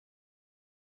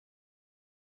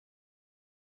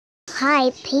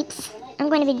Hi, peeps. I'm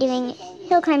going to be doing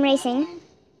hill climb racing,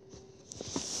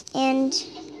 and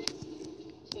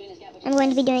I'm going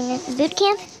to be doing boot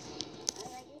camp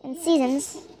and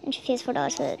seasons, and she pays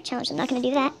 $4 for the challenge. I'm not going to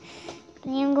do that. I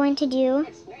am going to do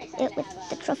it with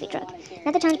the trophy truck.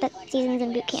 Not the challenge, but seasons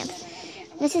and boot camp.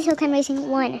 This is hill climb racing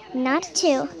 1, not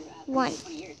 2. 1.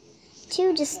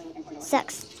 2 just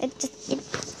sucks.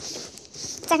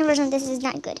 Second version of this is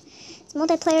not good. It's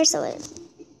multiplayer, so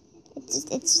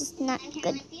it's just not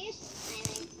good.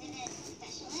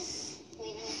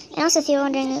 And also, if you're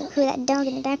wondering who that dog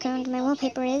in the background of my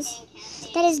wallpaper is,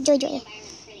 that is Joy Joy,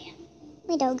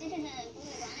 my dog.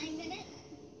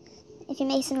 If you're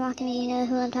Mason Walken, you know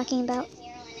who I'm talking about,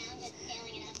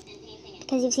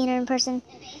 because you've seen her in person.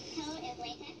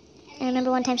 I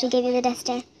remember one time she gave you the death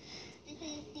stare.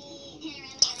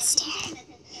 Death stare.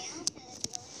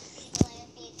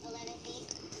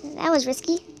 That was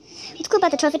risky. What's cool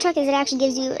about the trophy truck is it actually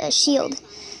gives you a shield.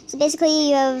 So basically,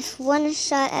 you have one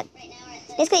shot at.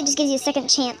 Basically, it just gives you a second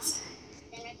chance.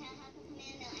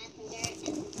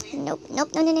 Nope. No.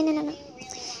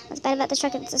 What's bad about this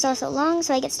truck is it's also long,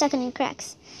 so I get stuck in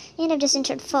cracks. And I've just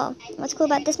entered fall. What's cool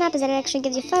about this map is that it actually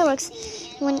gives you fireworks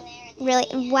when...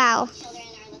 Really? Wow.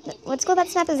 What's cool about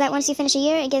this map is that once you finish a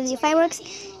year, it gives you fireworks,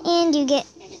 and you get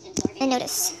a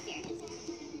notice.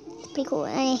 Pretty cool.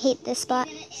 I hate this spot.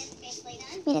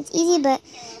 I mean, it's easy, but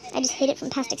I just hate it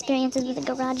from past experiences with a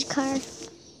garage car.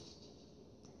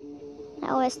 I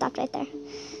always stopped right there.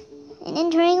 And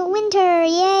entering winter,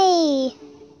 yay!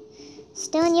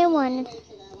 Still in year 1.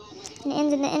 And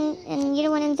ends in the end, and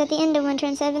year 1 ends at the end of winter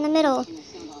instead of in the middle.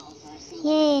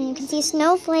 Yay! And you can see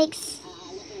snowflakes.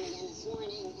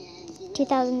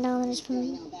 $2,000 from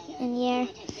in the air.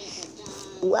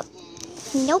 Whoop!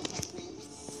 Nope.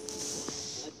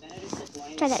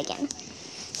 Try that again.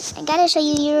 I gotta show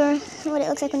you what it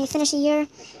looks like when you finish a year,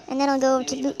 and then I'll go over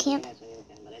to boot camp.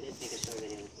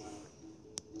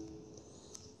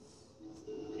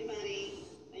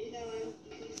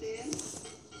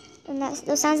 And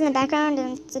those sounds in the background,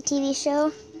 and it's a TV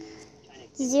show.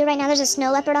 It's right now, there's a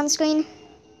snow leopard on the screen.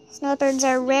 Snow leopards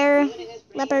are rare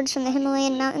leopards from the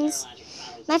Himalayan mountains.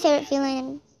 My favorite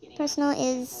feline, personal,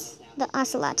 is the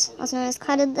ocelot, also known as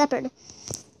clouded leopard.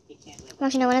 Well,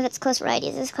 actually, no, one of its close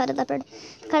varieties is clouded leopard.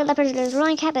 The clouded leopard is a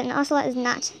roaring cat, but an ocelot is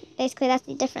not. Basically, that's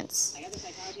the difference.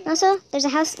 And also, there's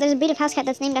a breed of house cat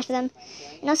that's named after them.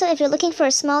 And also, if you're looking for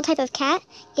a small type of cat,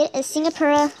 get a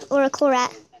Singapura or a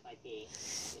Korat.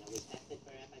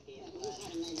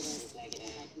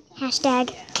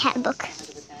 Hashtag catbook.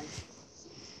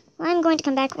 Well, I'm going to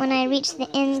come back when I reach the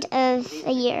end of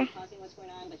a year.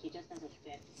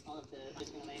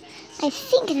 I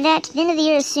think that the end of the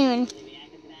year is soon.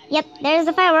 Yep, there's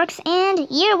the fireworks, and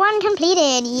year 1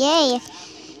 completed. Yay!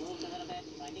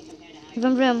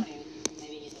 Vroom vroom.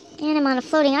 And I'm on a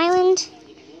floating island.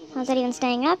 How's that even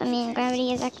staying up? I mean,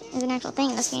 gravity is an actual thing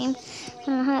in this game. I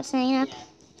don't know how that's staying up.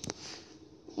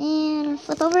 And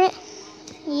flip over it.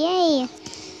 Yay!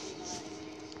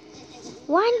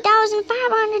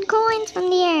 1,500 coins from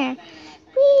the air.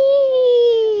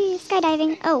 Whee!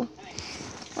 Skydiving. Oh.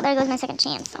 Well, there goes my second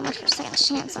chance. I'll look for a second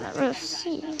chance on the roof.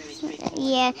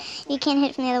 Yeah, you can't hit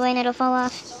it from the other way and it'll fall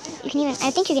off. I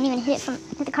think you can even hit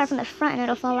the car from the front and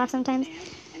it'll fall off sometimes.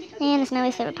 And it's my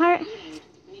least favorite part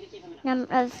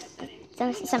of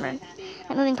summer.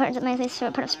 That moving part is my least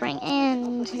favorite part of spring.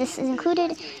 And this is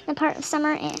included in the part of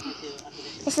summer. And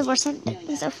this is worse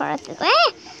so far.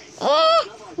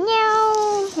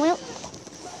 No. Well,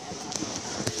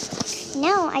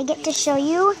 now I get to show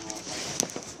you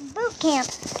boot camp.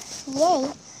 Yay.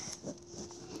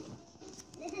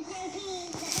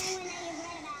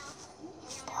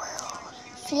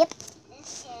 Flip.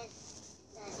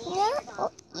 Yeah.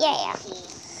 Oh, yeah.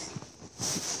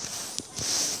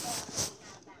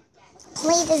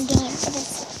 Play this game. It is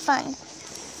fun.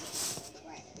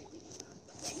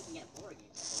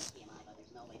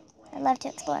 I love to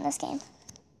explore in this game.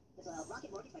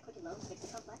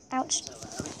 Ouch.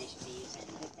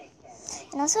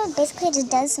 And also, basically, it just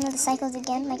does some of the cycles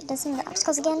again, like it does some of the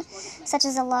obstacles again, such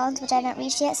as the logs, which I haven't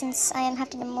reached yet since I am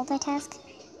having to multitask.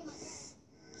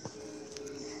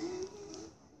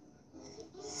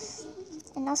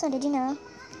 And also, did you know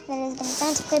that it has been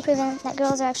scientifically proven that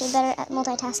girls are actually better at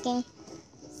multitasking?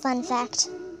 Fun fact.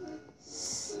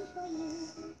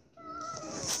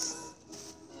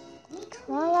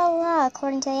 Tra-la-la,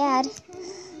 according to the ad.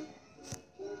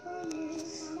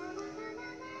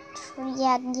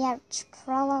 Yeah,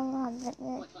 tra-la-la.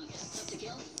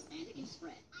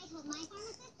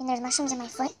 And there's mushrooms in my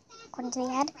foot, according to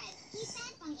the ad.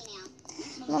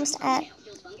 I'm almost at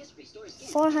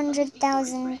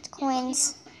 400,000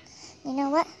 coins You know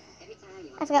what?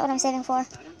 I forgot what I'm saving for.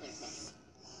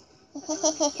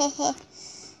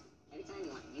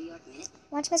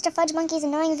 Watch Mr. Fudge Monkey's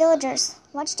Annoying Villagers.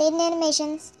 Watch Jaden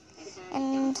Animations.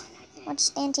 And watch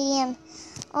Stan TDM.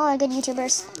 All are good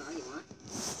YouTubers.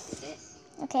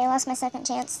 Okay, I lost my second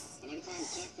chance.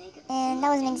 And that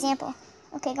was an example.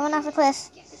 Okay, going off a cliff.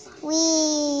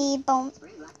 Wee boom.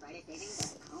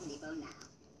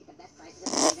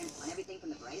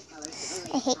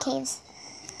 I hate caves.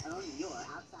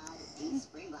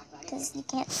 Because you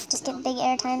can't just get big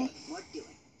airtime.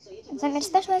 So I made a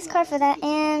specialized card for that,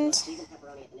 and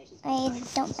I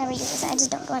don't ever use this. I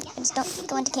just don't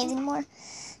go into caves anymore.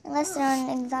 Unless they're on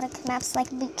exotic maps like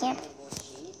Boot Camp.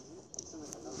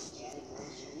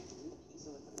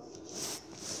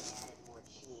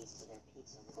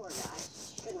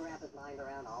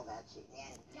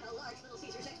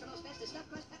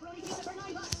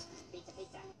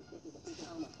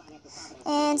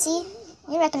 And see,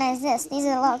 you recognize this. These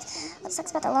are the logs. What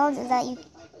sucks about the logs is that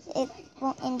it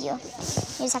won't end you.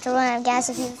 You just have to run out of gas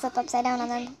if you flip upside down on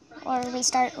them, or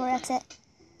restart, or exit,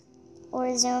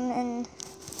 or zoom and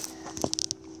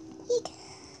eek.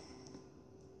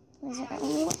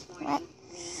 What?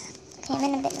 Okay, I'm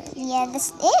in a bit. Yeah,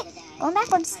 this. Going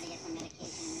backwards.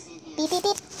 Beep beep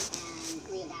beep.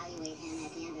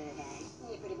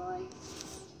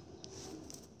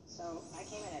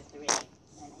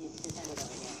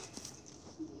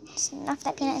 Just knock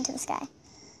that peanut into the sky.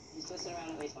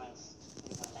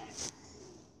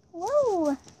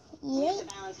 Whoa! Yay! To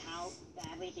balance how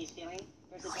badly he's feeling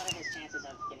versus what are his chances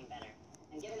of getting better.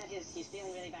 And given that he's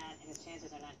feeling really bad and his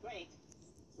chances are not great,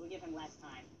 we'll give him less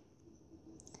time.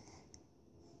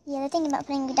 Yeah, they're thinking about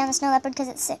putting down the snow leopard because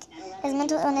it's sick. He has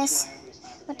mental illness,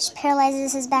 which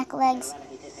paralyzes his back legs.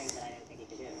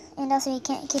 And also he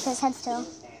can't keep his head still.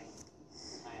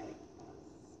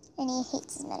 And he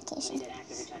hates his medication.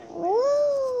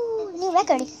 Woo! New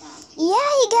record.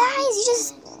 Yay, guys! You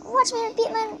just watched me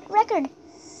beat my record.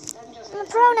 I'm a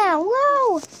pro now.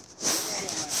 Whoa!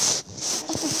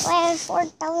 I have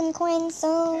 4,000 coins,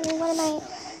 so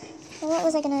what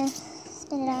was I gonna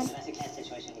spend it on?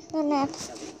 Not enough.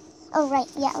 Oh, right.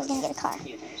 Yeah, I was gonna get a car. I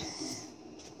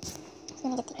was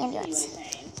gonna get the ambulance.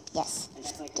 Yes.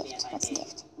 Gift. What's a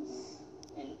gift?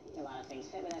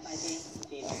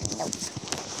 Nope.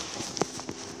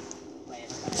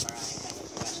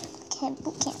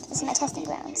 Boot camp. This is my testing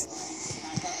grounds.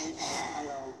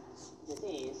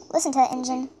 Listen to that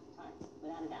engine.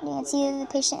 You can see the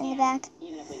patient in the back,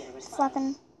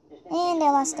 flopping. And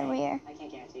I lost the rear.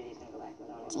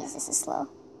 Jeez, this is slow.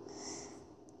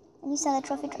 And you saw the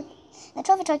trophy truck. The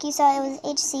trophy truck you saw, it was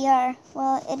HCR.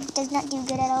 Well, it does not do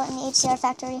good at all in the HCR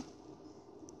factory.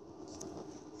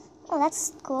 Oh,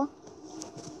 that's cool.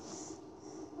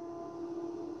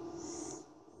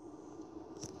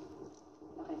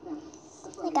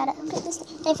 I gotta upgrade this.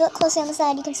 And if you look closely on the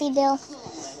side, you can see Bill.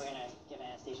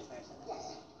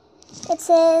 It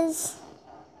says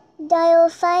dial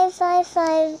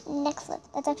 555 neck flip.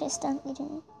 That's actually a stunt.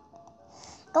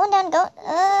 Going down,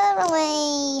 wrong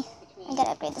way. I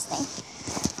gotta upgrade this thing.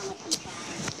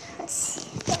 Let's see.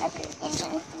 Upgrade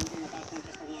engine.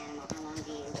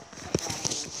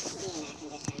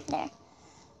 There.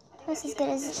 Twice as good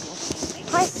as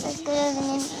an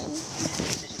engine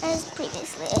as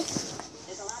previously.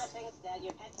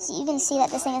 So you can see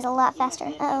that this thing is a lot faster.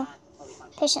 Uh-oh.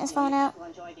 Patient is falling out.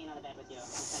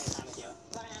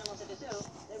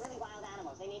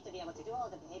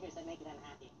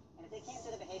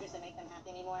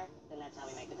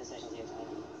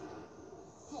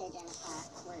 Hey, Jennifer,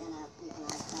 we're gonna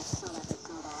snowball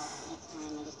next time.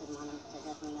 I just didn't want them to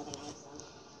definitely know their names, so.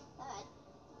 Alright.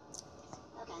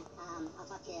 Okay, I'll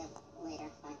talk to you later.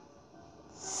 Bye.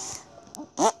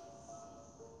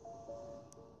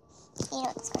 You know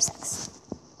what, this car sucks.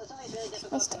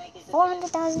 Wasted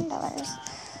 $400,000.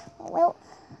 Well,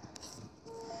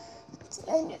 it's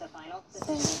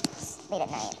late at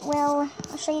night. Well,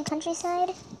 I'll show you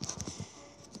countryside.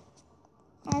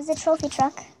 As a trophy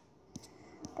truck.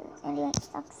 Ambulance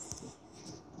sucks.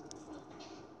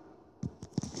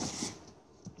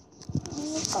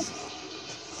 Let's go.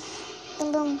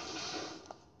 Boom, boom.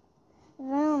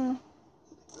 Vroom.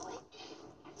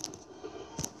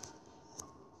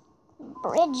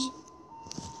 Bridge.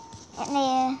 And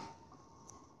they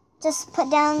just put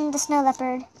down the snow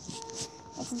leopard.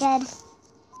 It's dead.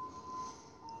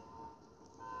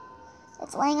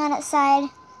 It's laying on its side,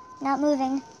 not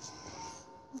moving.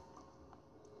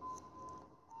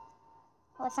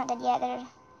 Well, it's not dead yet. They're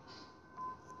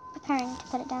preparing to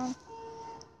put it down.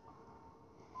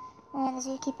 And the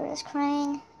zookeeper is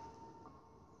crying.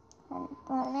 And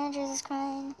one of the managers is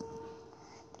crying.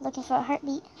 Looking for a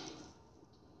heartbeat.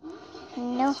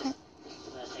 No.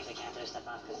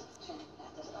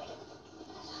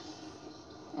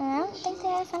 I don't think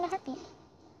they found a heartbeat.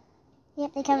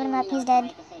 Yep, they covered him up. He's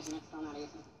dead.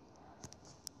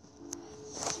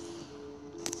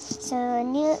 So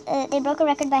they broke a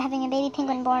record by having a baby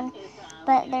penguin born,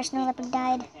 but their snow leopard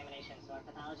died.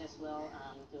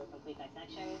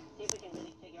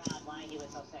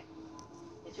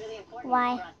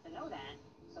 Why?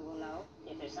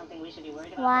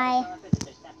 Why?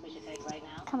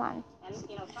 Come on.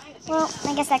 Well,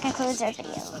 I guess that concludes our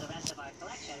video.